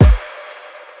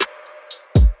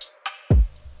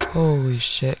Holy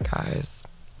shit, guys.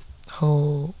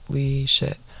 Holy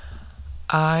shit.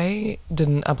 I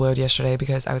didn't upload yesterday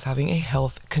because I was having a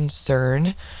health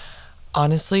concern.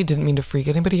 Honestly, didn't mean to freak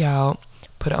anybody out.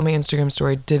 Put it on my Instagram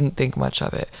story, didn't think much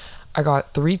of it. I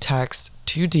got 3 texts,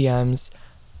 2 DMs.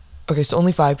 Okay, so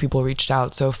only 5 people reached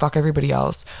out, so fuck everybody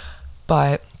else.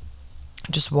 But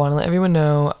just want to let everyone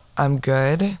know I'm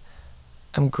good.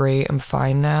 I'm great. I'm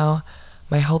fine now.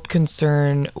 My health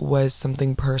concern was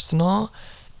something personal,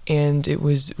 and it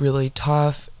was really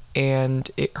tough,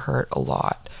 and it hurt a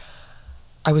lot.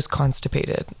 I was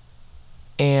constipated.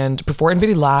 And before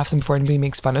anybody laughs and before anybody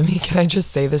makes fun of me, can I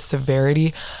just say the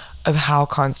severity of how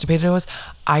constipated I was?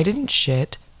 I didn't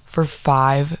shit for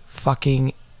 5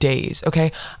 fucking days,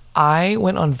 okay? I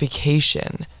went on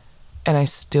vacation and I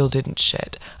still didn't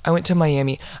shit. I went to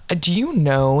Miami. Do you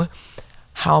know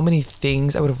how many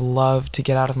things I would have loved to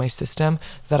get out of my system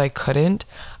that I couldn't?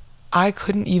 I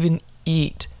couldn't even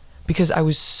eat because I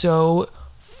was so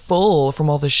full from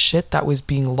all the shit that was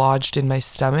being lodged in my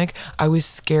stomach. I was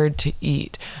scared to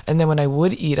eat. And then when I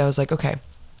would eat, I was like, okay,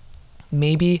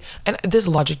 maybe, and this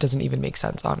logic doesn't even make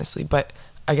sense, honestly, but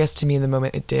I guess to me in the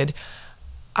moment it did.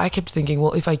 I kept thinking,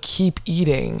 well, if I keep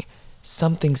eating,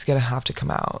 something's gonna have to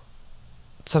come out.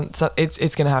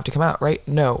 It's gonna have to come out, right?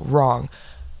 No, wrong.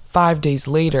 5 days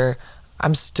later,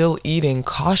 I'm still eating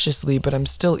cautiously, but I'm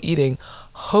still eating,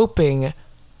 hoping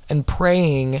and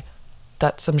praying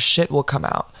that some shit will come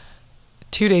out.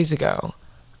 2 days ago,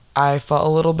 I felt a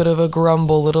little bit of a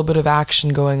grumble, a little bit of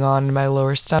action going on in my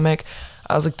lower stomach.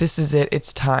 I was like, this is it,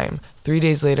 it's time. 3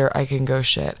 days later, I can go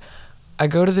shit. I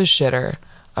go to the shitter.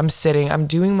 I'm sitting, I'm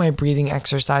doing my breathing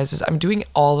exercises. I'm doing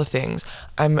all the things.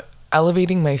 I'm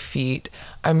elevating my feet.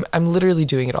 I'm literally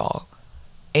doing it all.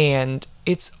 And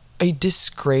it's a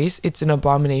disgrace. It's an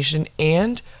abomination.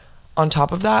 And on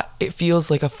top of that, it feels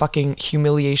like a fucking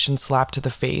humiliation slap to the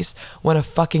face when a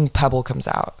fucking pebble comes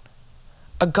out.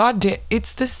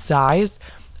 It's the size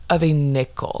of a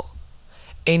nickel.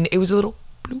 And it was a little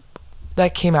bloop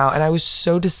that came out. And I was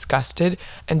so disgusted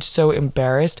and so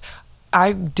embarrassed.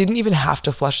 I didn't even have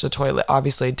to flush the toilet.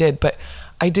 Obviously I did, but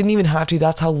I didn't even have to.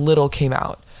 That's how little came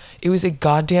out. It was a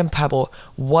goddamn pebble.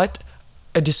 What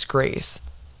a disgrace.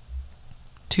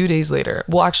 2 days later,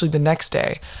 well, actually the next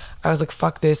day, I was like,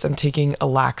 fuck this, I'm taking a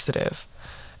laxative.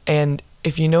 And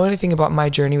if you know anything about my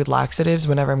journey with laxatives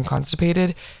whenever I'm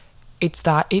constipated, it's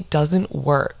that it doesn't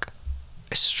work.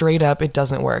 Straight up, it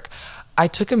doesn't work. I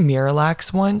took a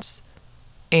Miralax once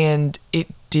and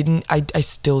I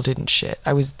still didn't shit.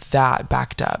 I was that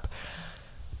backed up.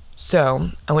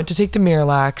 So I went to take the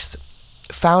Miralax,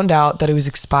 found out that it was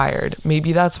expired.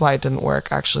 Maybe that's why it didn't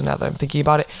work, actually, now that I'm thinking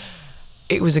about it.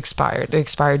 It was expired. It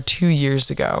expired 2 years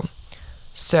ago.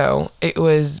 So it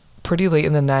was pretty late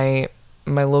in the night.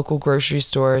 My local grocery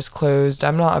store is closed.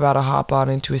 I'm not about to hop on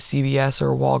into a CVS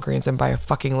or a Walgreens and buy a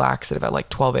fucking laxative at like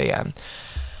 12 a.m.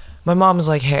 My mom's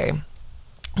like, hey,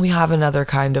 we have another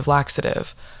kind of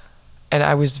laxative. And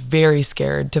I was very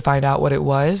scared to find out what it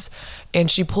was. And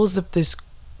she pulls up this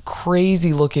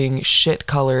crazy looking shit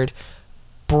colored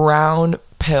brown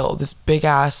pill, this big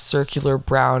ass circular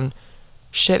brown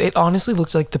shit. It honestly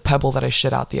looked like the pebble that I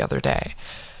shit out the other day.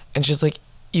 And she's like,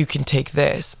 you can take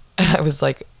this. And I was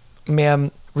like,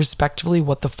 ma'am, respectfully,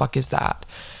 what the fuck is that?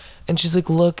 And she's like,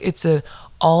 look, it's an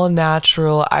all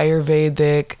natural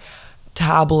Ayurvedic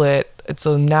tablet. It's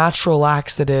a natural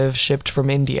laxative shipped from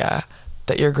India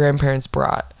that your grandparents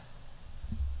brought.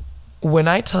 When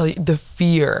I tell you the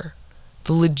fear,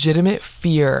 the legitimate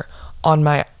fear in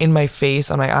my face,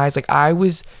 on my eyes, like I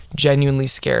was genuinely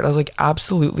scared. I was like,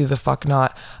 absolutely the fuck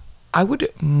not. I would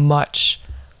much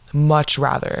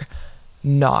rather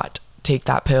not take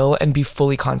that pill and be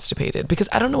fully constipated because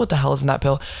I don't know what the hell is in that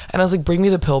pill. And I was like, bring me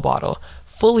the pill bottle,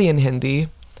 fully in Hindi.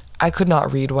 I could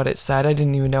not read what it said. I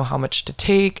didn't even know how much to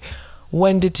take,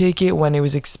 when to take it, when it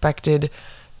was expected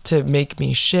to make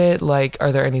me shit. Like,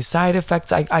 are there any side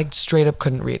effects? I straight up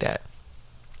couldn't read it.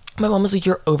 My mom was like,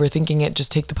 you're overthinking it.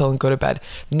 Just take the pill and go to bed.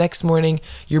 The next morning,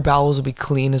 your bowels will be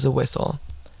clean as a whistle.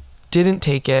 Didn't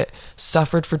take it.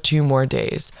 Suffered for 2 more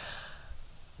days.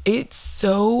 It's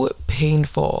so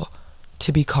painful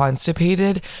to be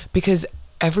constipated because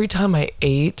every time I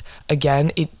ate,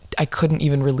 again, I couldn't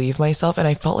even relieve myself. And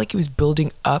I felt like it was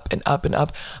building up and up and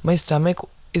up. My stomach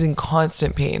is in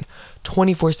constant pain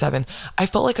 24/7. I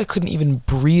felt like I couldn't even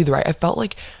breathe right. I felt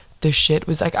like the shit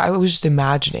was like, I was just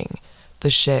imagining the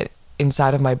shit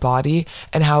inside of my body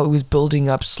and how it was building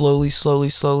up slowly.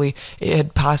 It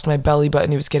had passed my belly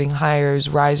button. It was getting higher. It was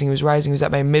rising. It was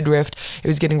at my midriff. It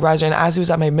was getting riser. And as it was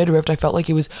at my midriff, I felt like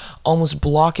it was almost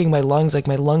blocking my lungs. Like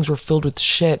my lungs were filled with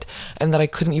shit and that I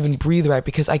couldn't even breathe right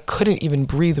because I couldn't even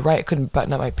breathe right. I couldn't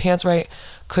button up my pants right.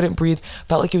 Couldn't breathe.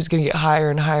 Felt like it was going to get higher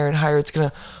and higher and higher. It's going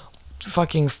to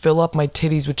fucking fill up my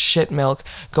titties with shit milk,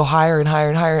 go higher and higher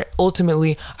and higher.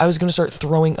 Ultimately, I was gonna start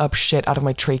throwing up shit out of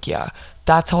my trachea.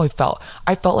 That's how I felt.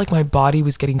 I felt like my body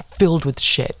was getting filled with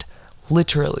shit,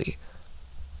 literally.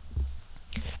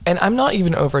 And I'm not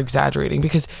even over exaggerating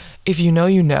because if you know,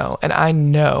 you know, and I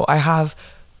know I have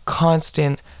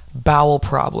constant bowel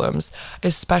problems,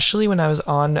 especially when I was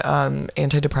on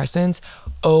antidepressants.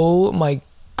 Oh my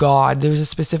God, there's a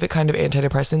specific kind of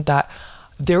antidepressant that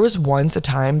there was once a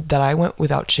time that I went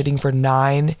without shitting for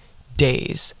 9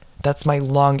 days. That's my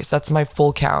longest. That's my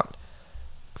full count.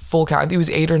 It was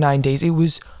 8 or 9 days. It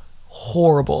was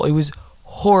horrible. It was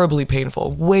horribly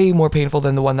painful. Way more painful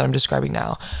than the one that I'm describing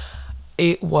now.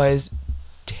 It was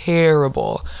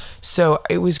terrible. So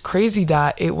it was crazy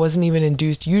that it wasn't even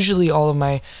induced. Usually all of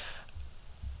my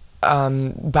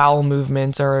bowel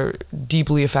movements are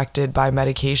deeply affected by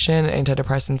medication,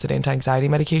 antidepressants and anti-anxiety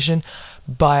medication.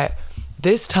 But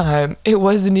this time, it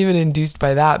wasn't even induced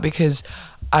by that because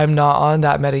I'm not on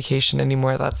that medication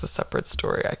anymore. That's a separate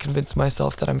story. I convinced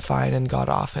myself that I'm fine and got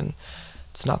off, and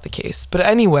it's not the case. But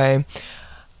anyway,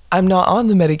 I'm not on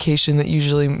the medication that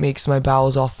usually makes my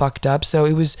bowels all fucked up, so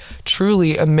it was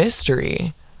truly a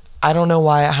mystery. I don't know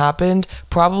why it happened.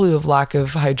 Probably of lack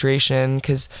of hydration,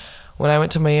 because when I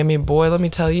went to Miami, boy, let me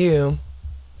tell you,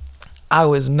 I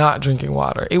was not drinking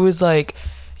water. It was like,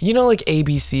 you know, like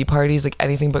ABC parties, like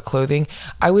anything but clothing.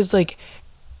 I was like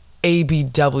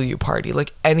ABW party,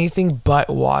 like anything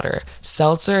but water.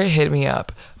 Seltzer hit me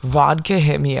up. Vodka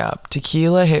hit me up.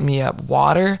 Tequila hit me up.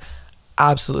 Water,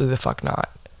 absolutely the fuck not.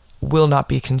 Will not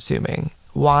be consuming.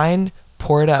 Wine,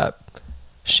 pour it up.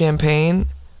 Champagne,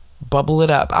 bubble it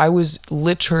up. I was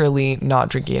literally not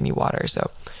drinking any water,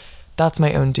 so that's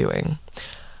my own doing.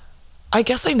 I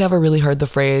guess I never really heard the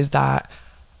phrase that,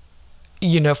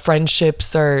 you know,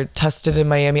 friendships are tested in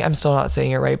Miami. I'm still not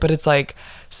saying it right, but it's like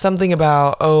something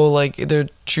about, oh, like the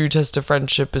true test of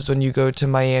friendship is when you go to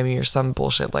Miami or some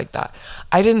bullshit like that.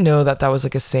 I didn't know that that was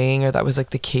like a saying or that was like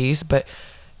the case, but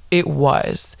it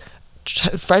was.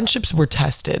 Friendships were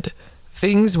tested.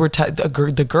 Things were,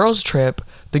 the girls' trip,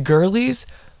 the girlies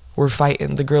were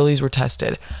fighting. The girlies were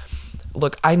tested.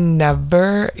 Look, I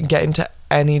never get into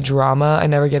any drama. I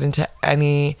never get into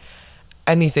anything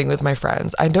with my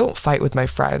friends. I don't fight with my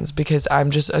friends because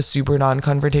I'm just a super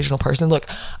non-confrontational person. Look,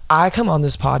 I come on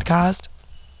this podcast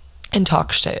and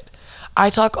talk shit. I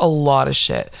talk a lot of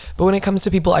shit, but when it comes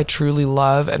to people I truly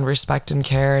love and respect and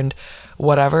care and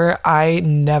whatever, I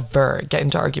never get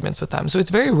into arguments with them. So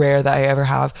it's very rare that I ever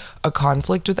have a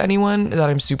conflict with anyone that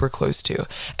I'm super close to.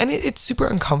 And it's super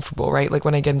uncomfortable, right? Like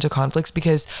when I get into conflicts,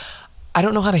 because I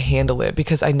don't know how to handle it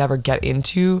because I never get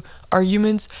into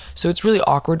arguments. So it's really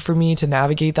awkward for me to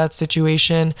navigate that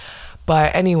situation.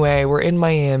 But anyway, we're in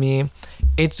Miami.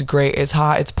 It's great. It's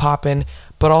hot. It's popping,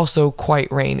 but also quite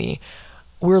rainy.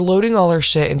 We're loading all our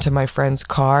shit into my friend's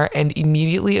car and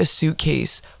immediately a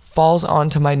suitcase falls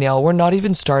onto my nail. We're not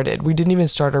even started. We didn't even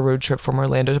start our road trip from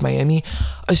Orlando to Miami.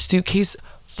 A suitcase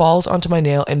falls onto my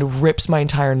nail and rips my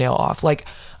entire nail off. Like,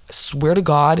 swear to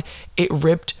God, it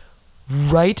ripped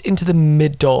right into the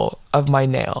middle of my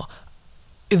nail.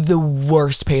 The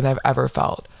worst pain I've ever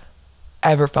felt.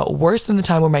 Worse than the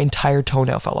time where my entire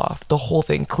toenail fell off. The whole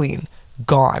thing clean,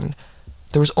 gone.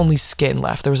 There was only skin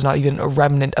left. There was not even a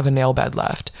remnant of a nail bed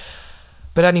left.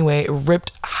 But anyway, it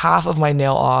ripped half of my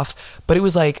nail off, but it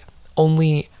was like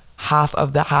only half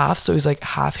of the half. So it was like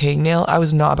half hangnail. I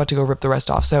was not about to go rip the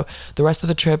rest off. So the rest of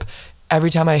the trip, every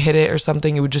time I hit it or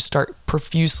something, it would just start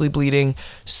profusely bleeding.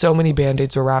 So many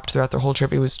band-aids were wrapped throughout the whole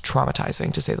trip. It was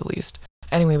traumatizing, to say the least.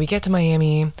 Anyway, we get to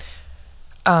Miami.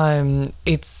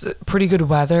 It's pretty good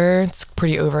weather. It's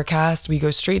pretty overcast. We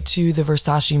go straight to the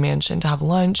Versace mansion to have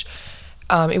lunch.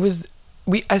 As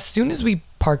soon as we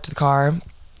parked the car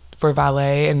for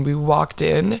valet and we walked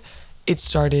in, it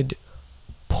started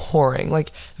pouring,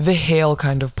 like the hail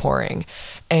kind of pouring,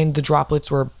 and the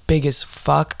droplets were big as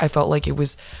fuck. I felt like it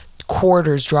was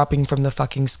quarters dropping from the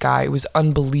fucking sky. It was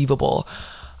unbelievable.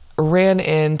 Ran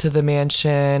into the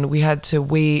mansion. We had to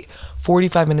wait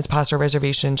 45 minutes past our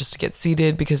reservation just to get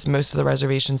seated because most of the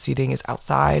reservation seating is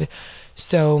outside.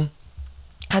 So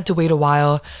had to wait a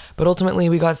while, but ultimately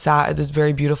we got sat at this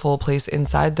very beautiful place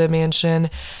inside the mansion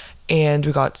and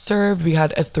we got served. We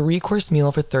had a 3-course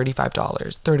meal for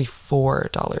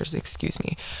 $34, excuse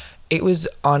me. It was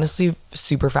honestly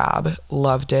super fab.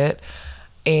 Loved it.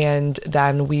 And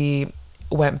then we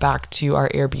went back to our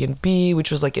Airbnb, which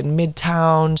was like in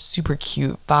Midtown, super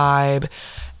cute vibe.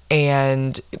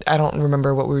 And I don't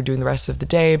remember what we were doing the rest of the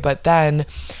day, but then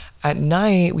at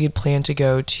night we had planned to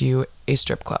go to a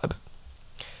strip club.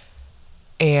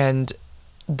 And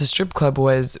the strip club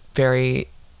was very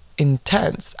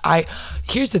intense.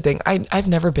 Here's the thing, I've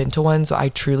never been to one, so I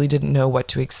truly didn't know what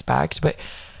to expect, but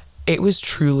it was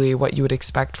truly what you would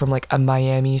expect from like a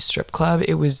Miami strip club.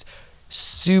 It was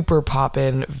super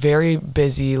poppin', very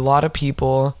busy, a lot of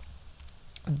people.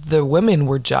 The women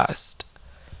were just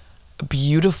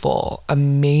beautiful,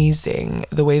 amazing.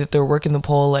 The way that they were working the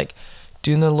pole, like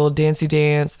doing their little dancey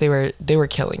dance, they were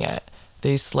killing it.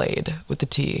 They slayed with the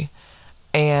T.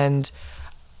 And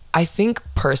I think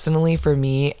personally for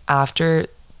me, after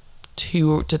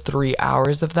 2 to 3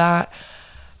 hours of that,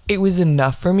 it was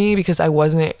enough for me because I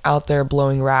wasn't out there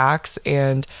blowing racks.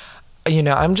 And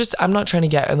I'm not trying to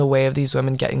get in the way of these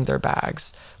women getting their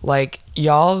bags. Like,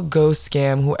 y'all go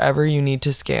scam whoever you need to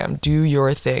scam. Do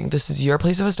your thing. This is your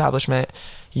place of establishment,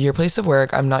 your place of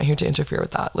work. I'm not here to interfere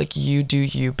with that. Like, you do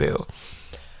you, boo.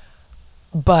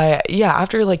 But yeah,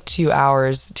 after like 2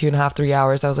 hours, 2.5, 3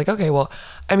 hours, I was like, okay, well,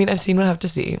 I mean, I've seen what I have to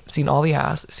see. Seen all the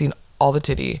ass, seen all the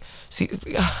titty.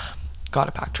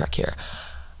 Gotta backtrack here.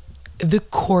 The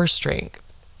core strength,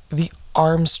 the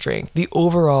arm strength, the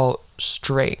overall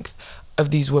strength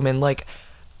of these women. Like,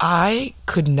 I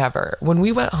could never. When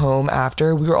we went home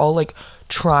after, we were all like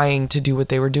trying to do what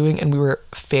they were doing and we were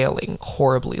failing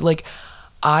horribly. Like,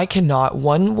 I cannot.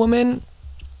 One woman,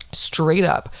 straight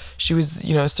up, she was,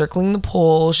 circling the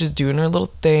pole, she's doing her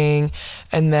little thing,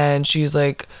 and then she's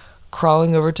like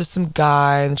crawling over to some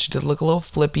guy, and she did look a little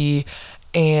flippy,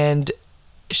 and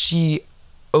she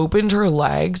opened her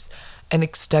legs and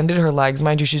extended her legs.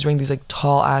 Mind you, she's wearing these like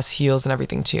tall ass heels and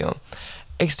everything too.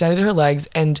 Extended her legs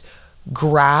and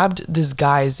grabbed this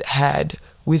guy's head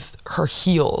with her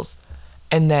heels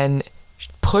and then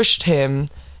pushed him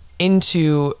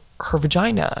into her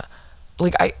vagina.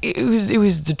 Like, it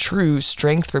was the true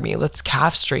strength for me. That's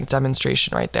calf strength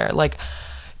demonstration right there. Like,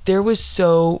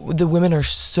 the women are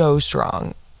so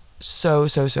strong. So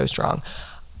strong.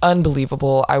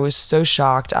 Unbelievable. I was so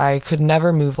shocked. I could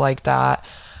never move like that.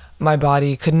 My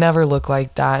body could never look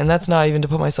like that. And that's not even to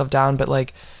put myself down, but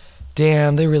like,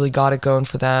 damn, they really got it going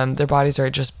for them. Their bodies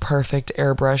are just perfect,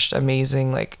 airbrushed,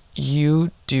 amazing. Like, you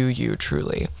do you,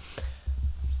 truly.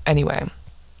 Anyway,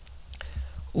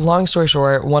 long story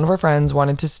short, one of our friends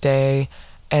wanted to stay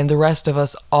and the rest of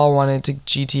us all wanted to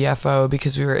GTFO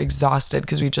because we were exhausted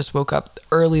because we just woke up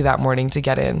early that morning to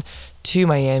get in to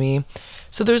Miami.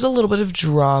 So there's a little bit of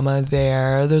drama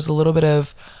there. There's a little bit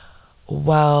of,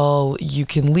 well, you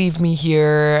can leave me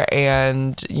here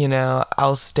and,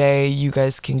 I'll stay. You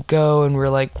guys can go. And we're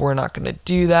like, we're not going to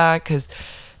do that because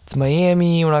it's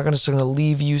Miami. We're not just going to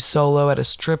leave you solo at a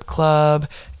strip club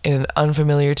in an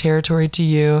unfamiliar territory to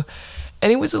you.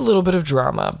 And it was a little bit of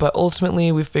drama, but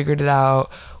ultimately we figured it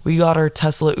out. We got our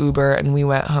Tesla Uber and we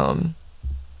went home.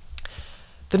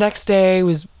 The next day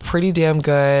was pretty damn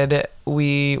good.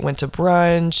 We went to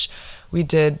brunch. We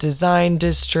did Design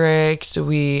District.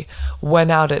 We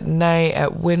went out at night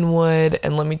at Wynwood.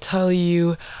 And let me tell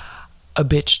you, a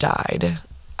bitch died.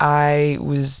 I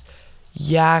was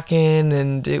yakking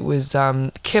and it was,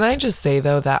 can I just say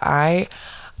though that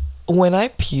when I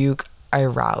puke, I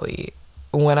rally.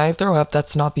 When I throw up,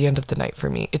 that's not the end of the night for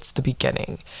me. It's the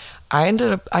beginning.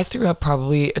 I threw up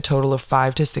probably a total of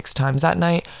 5 to 6 times that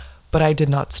night, but I did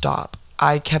not stop.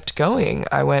 I kept going.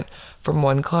 I went from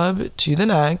one club to the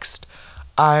next.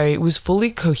 I was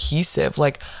fully cohesive.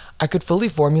 Like, I could fully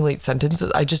formulate sentences.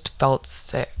 I just felt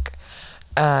sick.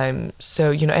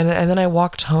 So, and then I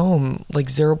walked home like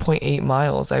 0.8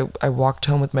 miles. I walked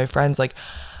home with my friends. Like,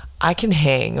 I can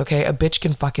hang, okay? A bitch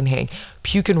can fucking hang.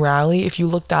 Puke and rally, if you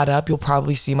look that up, you'll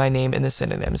probably see my name in the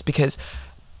synonyms because,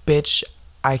 bitch,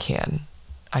 I can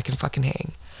fucking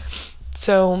hang.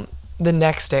 So the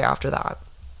next day after that,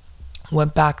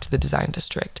 went back to the Design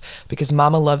District because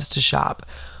mama loves to shop.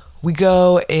 We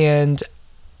go and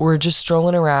we're just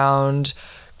strolling around,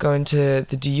 going to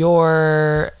the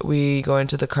Dior, we go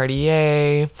into the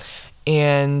Cartier,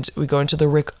 and we go into the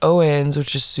Rick Owens,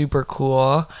 which is super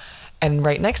cool. And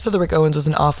right next to the Rick Owens was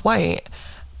an Off-White.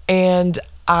 And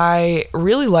I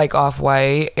really like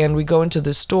Off-White. And we go into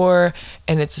the store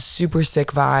and it's a super sick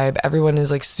vibe. Everyone is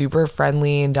like super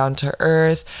friendly and down to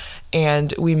earth.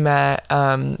 And we met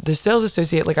the sales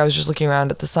associate. Like, I was just looking around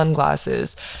at the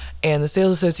sunglasses. And the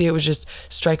sales associate was just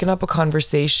striking up a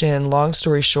conversation. Long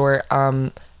story short,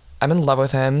 I'm in love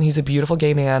with him. He's a beautiful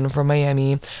gay man from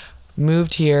Miami.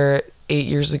 Moved here. 8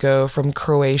 years ago from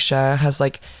Croatia, has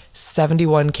like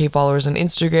 71K followers on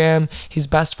Instagram. He's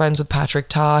best friends with Patrick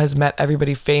Ta, has met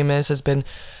everybody famous, has been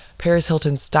Paris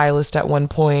Hilton's stylist at one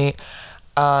point.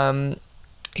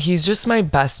 He's just my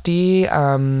bestie.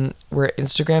 We're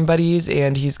Instagram buddies,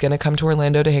 and he's gonna come to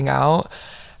Orlando to hang out.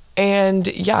 And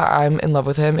yeah, I'm in love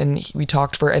with him, and we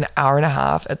talked for an hour and a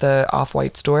half at the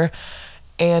Off-White store,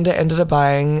 and I ended up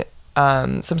buying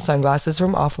some sunglasses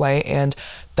from Off-White, and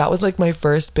that was like my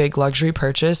first big luxury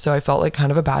purchase, so I felt like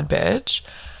kind of a bad bitch.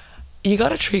 You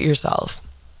gotta treat yourself.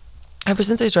 Ever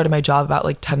since I started my job about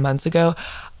like 10 months ago,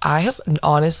 I have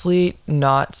honestly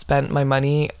not spent my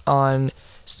money on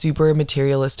super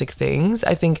materialistic things.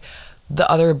 I think the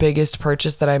other biggest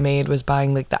purchase that I made was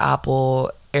buying like the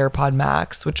Apple AirPod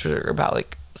Max, which were about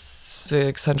like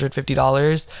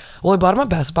 $650. Well, I bought them at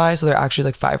Best Buy, so they're actually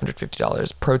like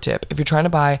 $550. Pro tip: if you're trying to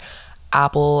buy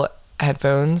Apple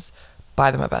headphones,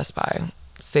 buy them at Best Buy.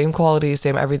 Same quality,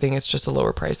 same everything, it's just a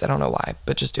lower price. I don't know why,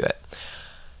 but just do it.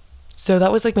 So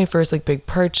that was like my first like big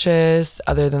purchase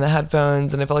other than the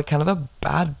headphones, and I felt like kind of a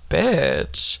bad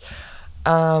bitch.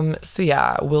 So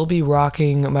yeah, we'll be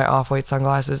rocking my Off-White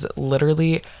sunglasses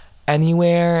literally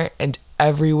anywhere and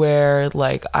everywhere.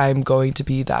 Like, I'm going to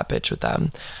be that bitch with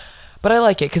them. But I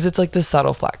like it because it's like this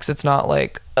subtle flex. It's not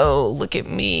like, oh, look at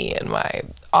me and my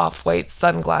Off-White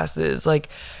sunglasses. Like,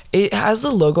 it has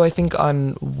the logo, I think,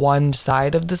 on one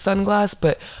side of the sunglass,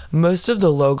 but most of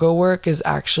the logo work is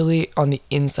actually on the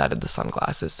inside of the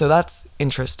sunglasses. So that's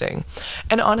interesting.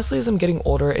 And honestly, as I'm getting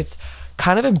older, it's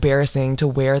kind of embarrassing to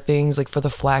wear things like for the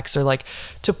flex, or like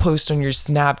to post on your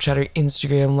Snapchat or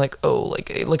Instagram, like, oh,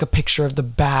 like a picture of the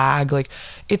bag. Like,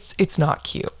 it's not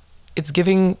cute. It's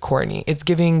giving corny. It's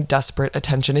giving desperate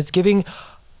attention. It's giving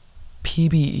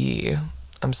PBE.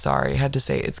 I'm sorry, I had to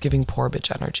say it's giving poor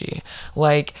bitch energy.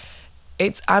 Like,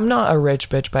 I'm not a rich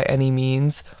bitch by any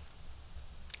means,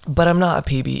 but I'm not a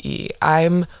PBE.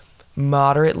 I'm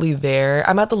moderately there.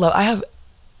 I'm at the level, I have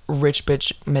rich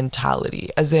bitch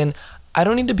mentality, as in, I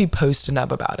don't need to be posting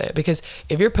up about it, because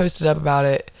if you're posted up about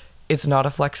it, it's not a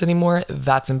flex anymore.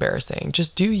 That's embarrassing.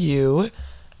 Just do you.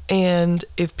 And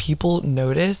if people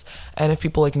notice, and if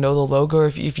people like know the logo, or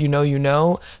if you know, you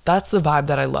know, that's the vibe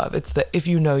that I love. It's the if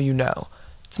you know, you know.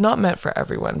 It's not meant for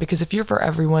everyone, because if you're for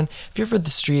everyone, if you're for the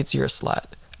streets, you're a slut,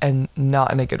 and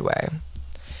not in a good way.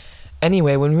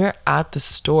 Anyway, when we were at the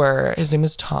store, his name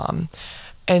was Tom,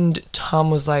 and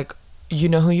Tom was like, you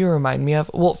know who you remind me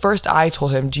of? Well, first I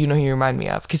told him, do you know who you remind me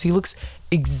of? Because he looks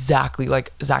exactly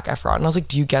like Zac Efron. And I was like,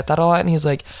 do you get that a lot? And he's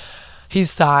like, he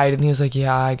sighed and he was like,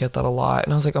 yeah, I get that a lot.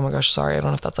 And I was like, oh my gosh, sorry. I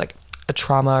don't know if that's like a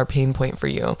trauma or pain point for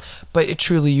you, but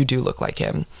truly, you do look like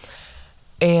him.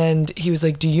 And he was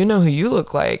like, do you know who you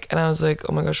look like? And I was like,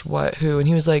 oh my gosh, what? Who? And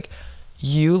he was like,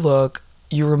 you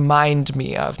remind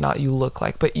me of, not you look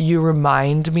like, but you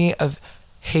remind me of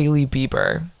Hailey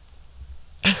Bieber.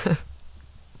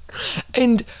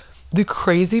 And the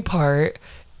crazy part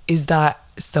is that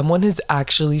someone has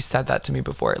actually said that to me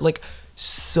before. Like,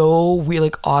 so weird,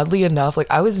 like oddly enough, like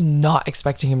I was not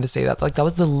expecting him to say that. Like, that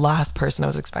was the last person I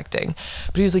was expecting.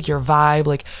 But he was like, your vibe,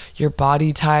 like your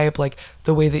body type, like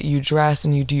the way that you dress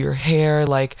and you do your hair,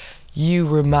 like you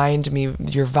remind me,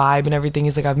 your vibe and everything.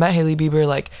 He's like, I've met Hailey Bieber,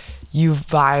 like you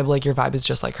vibe, like your vibe is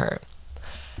just like her.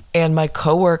 And my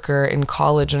coworker in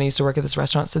college, when I used to work at this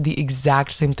restaurant, said the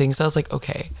exact same thing. So I was like,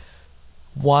 okay,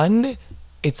 1,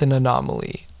 it's an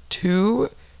anomaly. 2,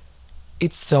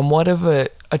 it's somewhat of a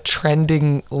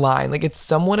trending line. Like, it's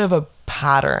somewhat of a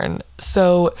pattern.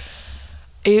 So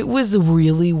it was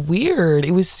really weird.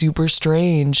 It was super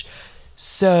strange.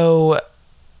 So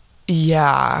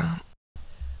yeah.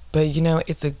 But you know,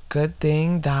 it's a good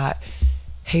thing that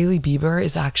Hailey Bieber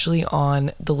is actually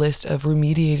on the list of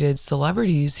remediated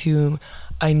celebrities whom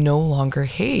I no longer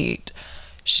hate.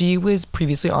 She was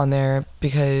previously on there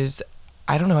because,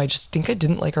 I don't know, I just think I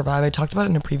didn't like her vibe. I talked about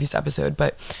it in a previous episode,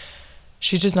 but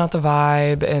she's just not the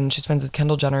vibe, and she's friends with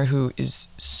Kendall Jenner, who is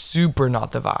super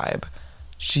not the vibe.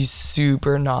 She's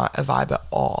super not a vibe at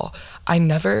all. I'm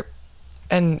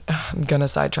gonna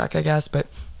sidetrack, I guess, but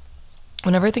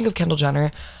whenever I think of Kendall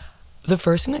Jenner, the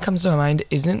first thing that comes to my mind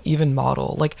isn't even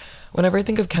model. Like, whenever I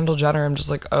think of Kendall Jenner, I'm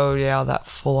just like, oh yeah, that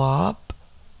flop,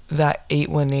 that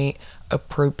 818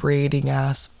 appropriating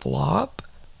ass flop.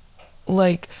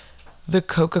 Like, the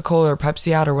Coca-Cola or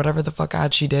Pepsi ad or whatever the fuck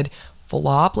ad she did,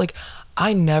 flop. Like,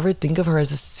 I never think of her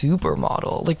as a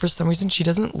supermodel. Like, for some reason, she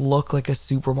doesn't look like a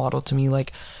supermodel to me.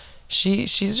 Like,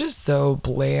 she's just so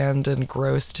bland and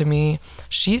gross to me.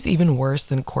 She's even worse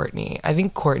than Kourtney. I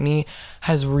think Kourtney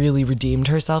has really redeemed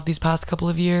herself these past couple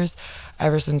of years,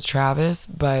 ever since Travis.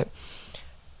 But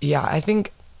yeah, I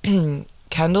think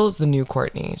Kendall's the new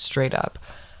Courtney, straight up.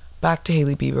 Back to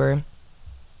Hailey Bieber.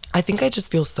 I think I just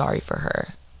feel sorry for her.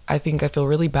 I think I feel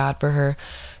really bad for her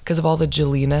because of all the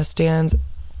Jelena stans.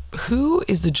 Who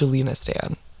is a Jelena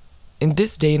stan? In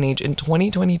this day and age, in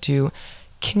 2022,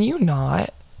 can you not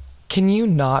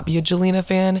be a Jelena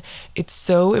fan? It's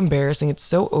so embarrassing. It's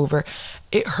so over.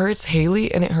 It hurts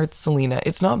Hailey and it hurts Selena.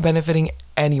 It's not benefiting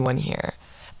anyone here.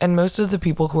 And most of the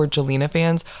people who are Jelena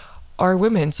fans are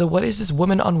women. So what is this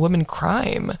woman on woman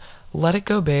crime? Let it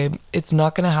go, babe. It's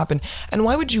not going to happen. And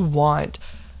why would you want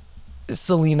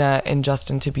Selena and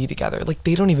Justin to be together? Like,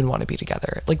 they don't even want to be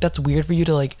together. Like, that's weird for you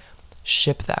to, like,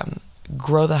 ship them.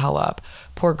 Grow the hell up.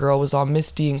 Poor girl was all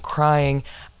misty and crying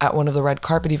at one of the red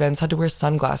carpet events, had to wear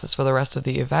sunglasses for the rest of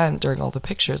the event during all the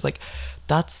pictures. Like,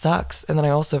 that sucks. And then I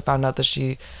also found out that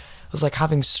she was, like,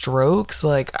 having strokes.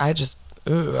 Like, I just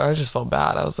felt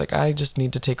bad. I was like, I just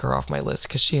need to take her off my list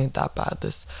because she ain't that bad.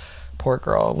 This poor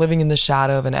girl living in the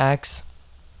shadow of an ex.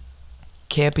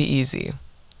 Can't be easy.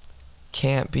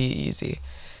 Can't be easy.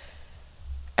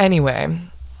 Anyway,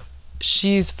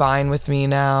 she's fine with me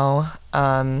now.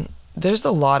 There's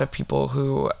a lot of people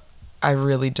who I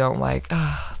really don't like.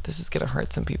 This is gonna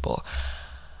hurt some people.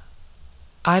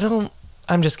 I'm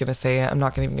just gonna say it. I'm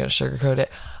not even gonna sugarcoat it.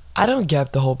 I don't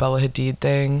get the whole Bella Hadid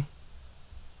thing.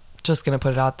 Just gonna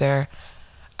put it out there.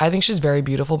 I think she's very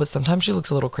beautiful, but sometimes she looks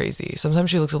a little crazy. Sometimes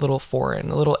she looks a little foreign,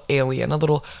 a little alien, a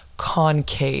little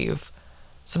concave.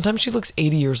 Sometimes she looks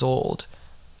 80 years old.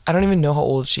 I don't even know how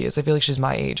old she is. I feel like she's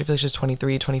my age. I feel like she's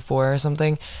 23, 24 or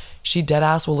something. She dead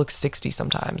ass will look 60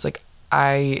 sometimes. Like,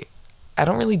 I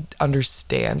don't really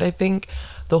understand, I think,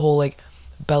 the whole, like,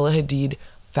 Bella Hadid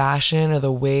fashion or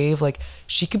the wave. Like,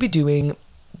 she could be doing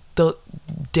the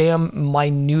damn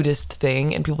minutest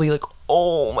thing and people be like,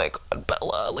 oh my god,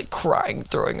 Bella, like, crying,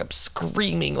 throwing up,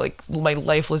 screaming, like, my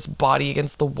lifeless body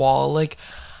against the wall. Like,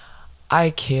 I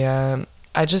can't.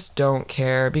 I just don't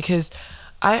care because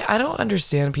I don't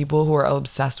understand people who are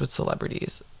obsessed with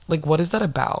celebrities. Like, what is that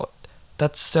about?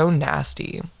 That's so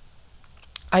nasty.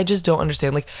 I just don't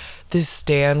understand, like, this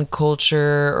stan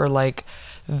culture or, like,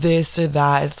 this or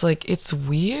that. It's like, it's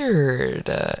weird.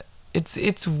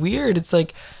 It's weird. It's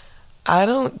like, I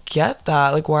don't get that.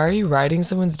 Like, why are you riding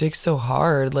someone's dick so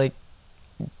hard? Like,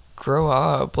 grow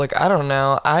up. Like, I don't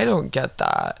know. I don't get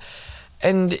that.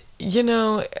 And, you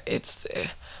know, it's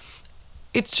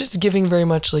just giving very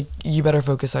much, like, you better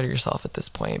focus on yourself at this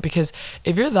point. Because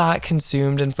if you're that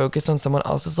consumed and focused on someone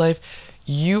else's life,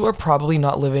 you are probably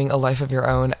not living a life of your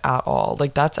own at all.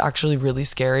 Like, that's actually really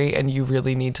scary, and you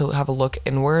really need to have a look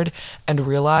inward and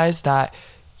realize that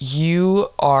you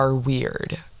are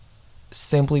weird.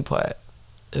 Simply put.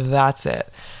 That's it.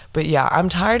 But yeah, I'm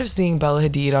tired of seeing Bella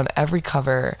Hadid on every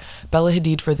cover. Bella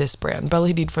Hadid for this brand, Bella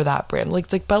Hadid for that brand. Like,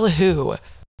 it's like, Bella who?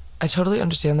 I totally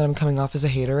understand that I'm coming off as a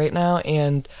hater right now,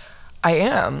 and I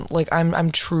am. Like,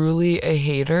 I'm truly a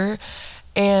hater,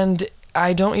 and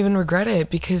I don't even regret it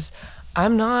because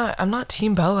I'm not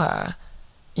Team Bella.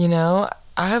 You know,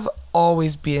 I have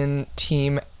always been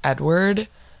Team Edward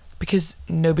because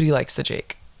nobody likes the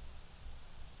Jake.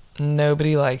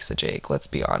 Nobody likes the Jake, let's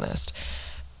be honest.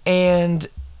 And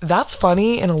that's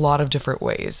funny in a lot of different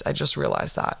ways. I just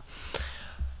realized that.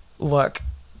 Look,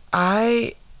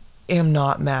 I am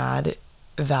not mad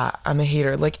that I'm a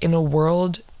hater. Like, in a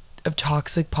world of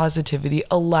toxic positivity,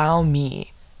 allow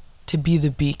me to be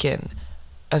the beacon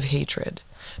of hatred.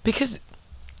 Because,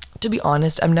 to be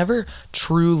honest, I'm never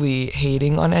truly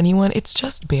hating on anyone. It's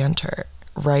just banter,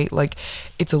 right? Like,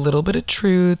 it's a little bit of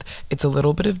truth. It's a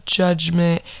little bit of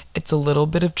judgment. It's a little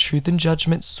bit of truth and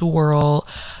judgment swirl.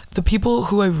 The people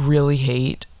who I really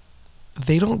hate,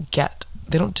 they don't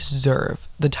deserve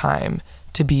the time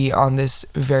to be on this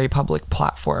very public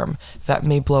platform that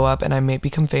may blow up and I may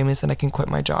become famous and I can quit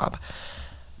my job.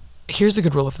 Here's the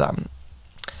good rule of thumb.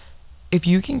 If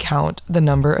you can count the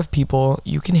number of people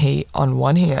you can hate on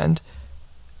one hand,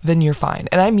 then you're fine.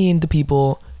 And I mean the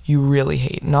people you really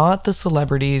hate, not the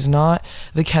celebrities, not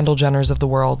the Kendall Jenners of the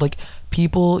world, like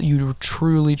people you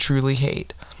truly, truly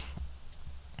hate.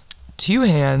 2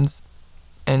 hands,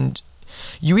 and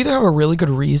you either have a really good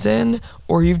reason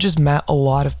or you've just met a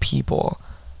lot of people.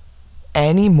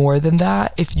 Any more than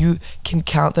that, if you cannot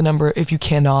count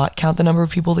the number of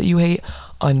people that you hate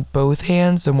on both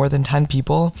hands, so more than 10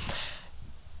 people,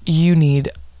 you need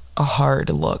a hard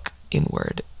look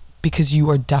inward because you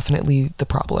are definitely the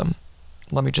problem.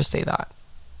 Let me just say that.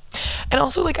 And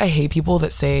also, like, I hate people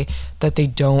that say that they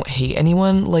don't hate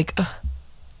anyone. Like,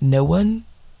 no one?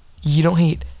 You don't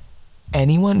hate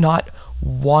anyone? Not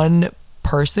one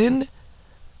person?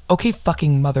 Okay,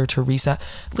 fucking Mother Teresa.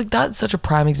 Like, that's such a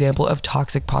prime example of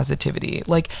toxic positivity.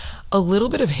 Like, a little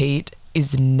bit of hate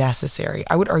is necessary.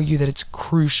 I would argue that it's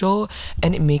crucial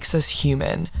and it makes us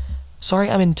human. Sorry,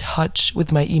 I'm in touch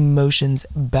with my emotions,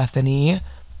 Bethany.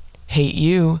 Hate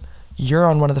you. You're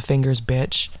on one of the fingers,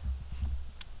 bitch.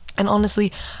 And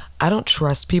honestly, I don't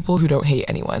trust people who don't hate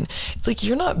anyone. It's like,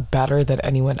 you're not better than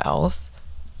anyone else.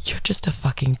 You're just a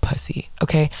fucking pussy,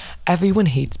 okay? Everyone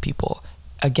hates people.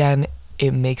 Again,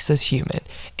 it makes us human.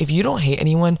 If you don't hate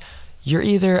anyone, you're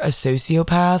either a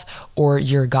sociopath or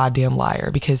you're a goddamn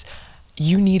liar, because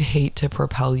you need hate to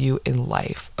propel you in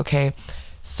life, okay?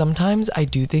 Sometimes I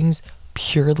do things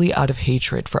purely out of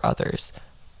hatred for others.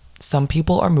 Some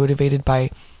people are motivated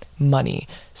by money.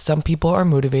 Some people are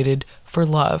motivated for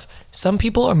love. Some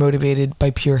people are motivated by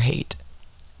pure hate.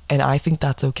 And I think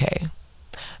that's okay.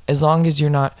 As long as you're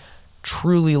not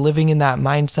truly living in that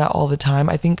mindset all the time,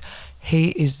 I think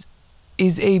hate is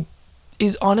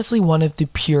honestly one of the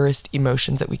purest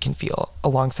emotions that we can feel,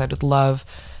 alongside with love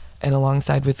and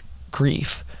alongside with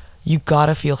grief. You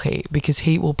gotta feel hate, because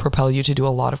hate will propel you to do a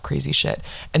lot of crazy shit,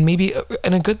 and maybe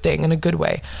in a good thing, in a good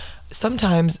way.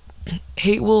 Sometimes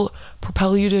hate will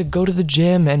propel you to go to the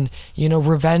gym and,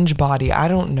 revenge body. I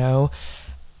don't know.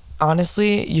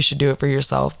 Honestly, you should do it for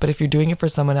yourself. But if you're doing it for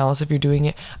someone else, if you're doing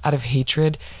it out of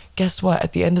hatred, guess what?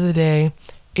 At the end of the day,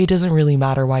 it doesn't really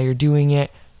matter why you're doing it.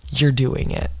 You're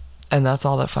doing it. And that's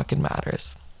all that fucking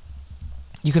matters.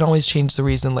 You can always change the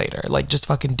reason later. Like, just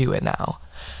fucking do it now.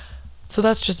 So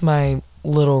that's just my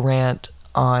little rant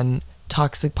on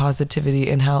toxic positivity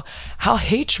and how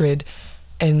hatred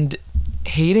and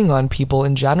hating on people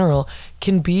in general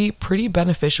can be pretty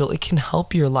beneficial. It can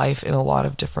help your life in a lot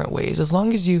of different ways. As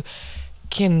long as you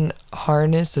can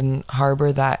harness and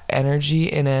harbor that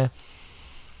energy and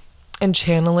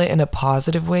channel it in a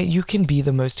positive way, you can be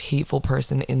the most hateful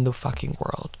person in the fucking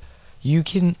world. You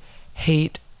can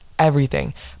hate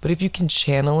everything, but if you can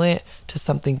channel it to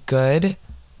something good,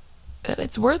 then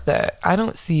it's worth it. I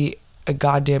don't see a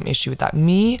goddamn issue with that.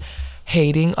 Me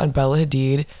hating on Bella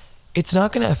Hadid, it's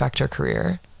not going to affect her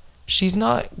career. She's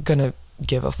not going to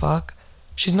give a fuck.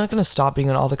 She's not going to stop being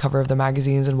on all the cover of the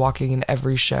magazines and walking in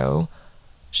every show.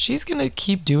 She's going to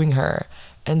keep doing her.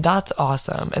 And that's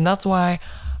awesome. And that's why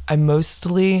I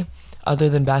mostly, other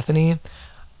than Bethany,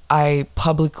 I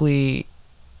publicly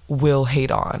will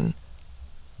hate on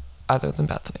other than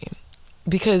Bethany.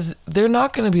 Because they're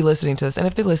not going to be listening to this. And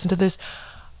if they listen to this,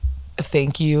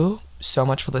 thank you so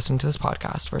much for listening to this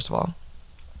podcast, first of all.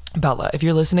 Bella, if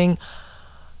you're listening,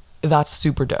 that's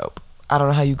super dope. I don't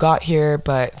know how you got here,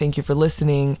 but thank you for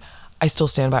listening. I still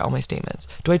stand by all my statements.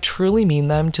 Do I truly mean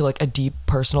them to like a deep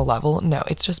personal level? No,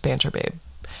 it's just banter, babe.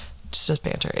 It's just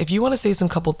banter. If you want to say some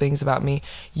couple things about me,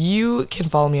 you can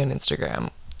follow me on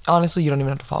Instagram. Honestly, you don't even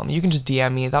have to follow me. You can just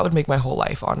DM me. That would make my whole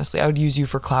life, honestly. I would use you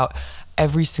for clout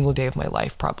every single day of my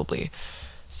life, probably.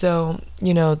 So,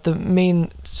 the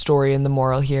main story and the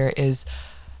moral here is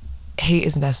hate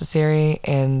is necessary,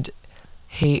 and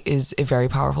hate is a very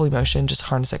powerful emotion. Just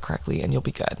harness it correctly and you'll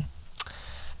be good.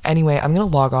 Anyway, I'm gonna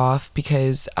log off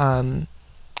because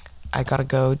I gotta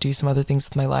go do some other things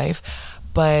with my life.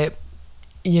 But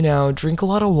drink a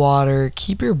lot of water,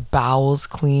 keep your bowels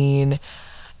clean,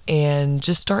 and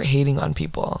just start hating on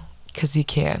people, because you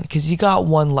can, because you got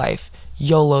one life.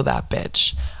 YOLO that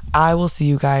bitch. I will see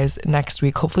you guys next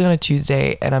week, hopefully on a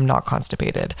Tuesday, and I'm not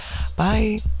constipated.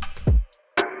 Bye.